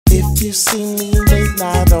you see me late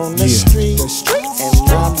night on the street, and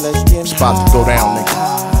I'm looking it's about to go down, nigga.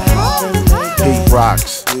 Beat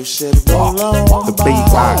rocks. You should roll on the beat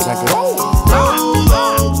rocks, nigga.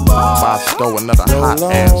 About to throw another hot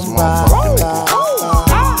ass motherfucker,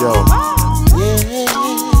 nigga. Yo.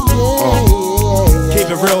 Keep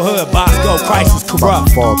it real hood, Bosko, Cryciz Kurupt.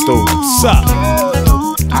 Fall through. What's up?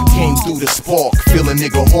 I came through the spark, feel a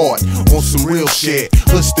nigga hard, on some real shit,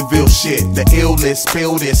 Hustoville shit. The illest,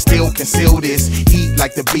 spill this, still conceal this. Heat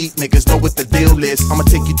like the beat, niggas know what the deal is. I'ma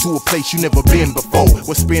take you to a place you never been before,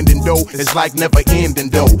 where spending dough is like never ending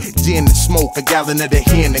though. Gin and smoke, a gallon of the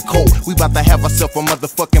hen and coke. We bout to have ourselves a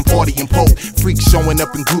motherfucking party and poke. Freaks showing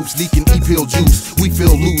up in groups, leaking E-pill juice. We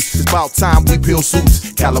feel loose, it's about time we peel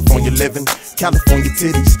suits. California living, California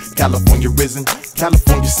titties, California risen,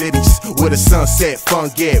 California cities, where the sunset, fun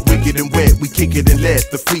get wicked and wet. We kick it and let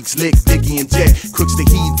the freaks lick, Dickie and Jet. Crooks the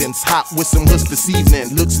heathens, hot with some hooks this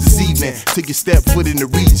evening. Looks this evening, till you step foot in the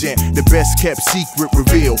region. The best kept secret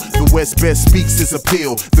reveal. The West best speaks his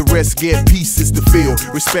appeal. The rest get pieces to feel.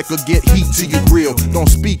 Respect or get heat to your grill. Don't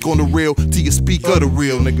speak on the real till you speak of the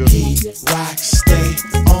real, nigga. Heat, rock, stay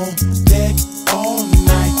on deck all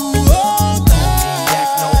night. Yak,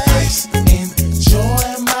 no ice, enjoy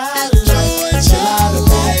my life. Chill out of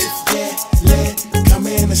life, get lit, come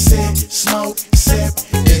in and sit, smoke, sip.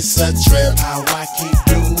 It's a trip how I keep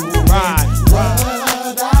doing what I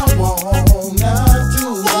wanna do.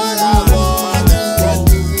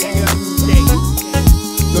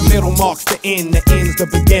 The middle marks the end, the end's the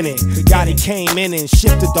beginning. Gotti came in and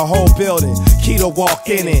shifted the whole building. Keto walked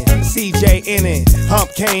in it, CJ in it,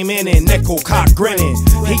 Hump came in and nickel cock grinning.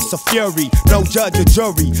 Heat's a fury, no judge or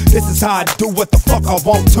jury. This is how I do what the fuck I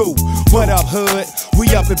want to. What up, hood? We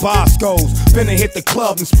up at Bosko's. Finna hit the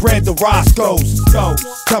club and spread the Roscoes. So,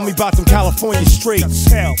 tell me about them California streets.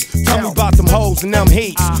 Tell me about them hoes and them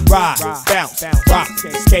heats. Ride, bounce, rock,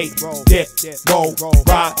 skate, dip, roll,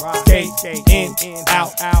 ride, skate, in,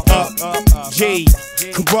 out, up, G,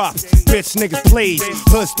 corrupt, bitch niggas please.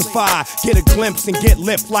 Hustify, get a glimpse and get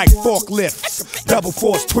lift like forklifts. Double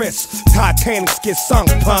force twist, Titanics get sunk,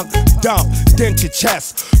 punk, dump, dent your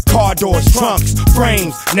chest. Car doors, trunks,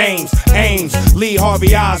 frames, names, aims. Lee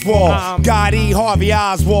Harvey Oswald, God E. Harvey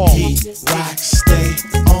Oswald. Heat, rock, stay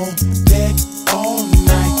on deck all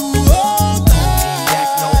night. Yak,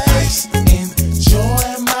 no ice, enjoy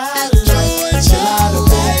my life. Chill out of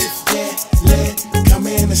life, get lit, come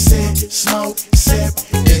in and sit, smoke, sip.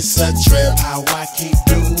 It's a trip how I keep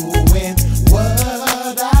doing what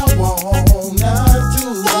I wanna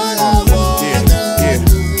do.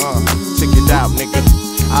 Check it out, nigga.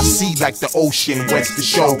 I see like the ocean, what's the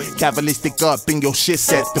show? Cavallistic up and your shit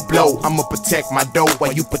set to blow. I'ma protect my dough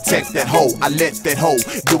while you protect that hoe. I let that hoe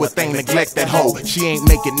do a thing, neglect that hoe. She ain't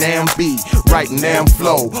making damn beat, writing damn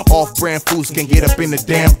flow. Off-brand fools can get up in the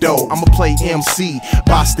damn dough. I'ma play MC,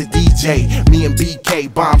 boss the DJ. Me and BK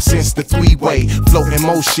bomb since the three-way. Float in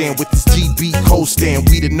motion with this GB coasting.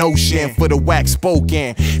 We the notion for the wax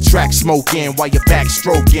spoken. Track smoking while your back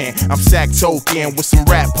stroking. I'm sack token with some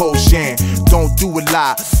rap potion. Don't do a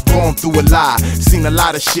lot. Going through a lot, seen a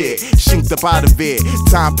lot of shit, shinked up out of it.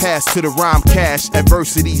 Time passed to the rhyme cash,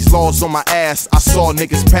 adversities, laws on my ass. I saw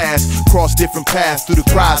niggas pass, cross different paths, through the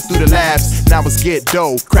crowds, through the labs. Now it's get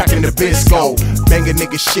dough, cracking the Bosko. Bang a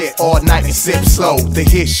nigga shit all night and sip slow. The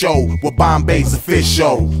hit show, with Bombay's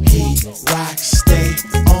official. Heat, rock, stay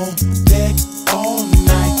on deck all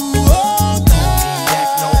night. Yak,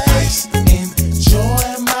 no ice,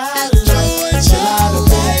 enjoy my life. Chill out of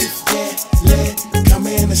life, get lit, come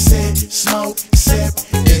in and sit, smoke, sip.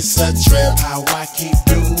 It's a trip how I keep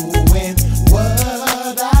doing what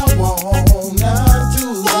I wanna do.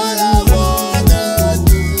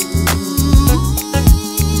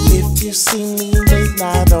 If you see me late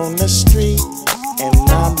night on the street, and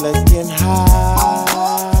I'm looking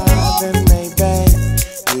high, then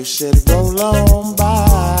maybe you should roll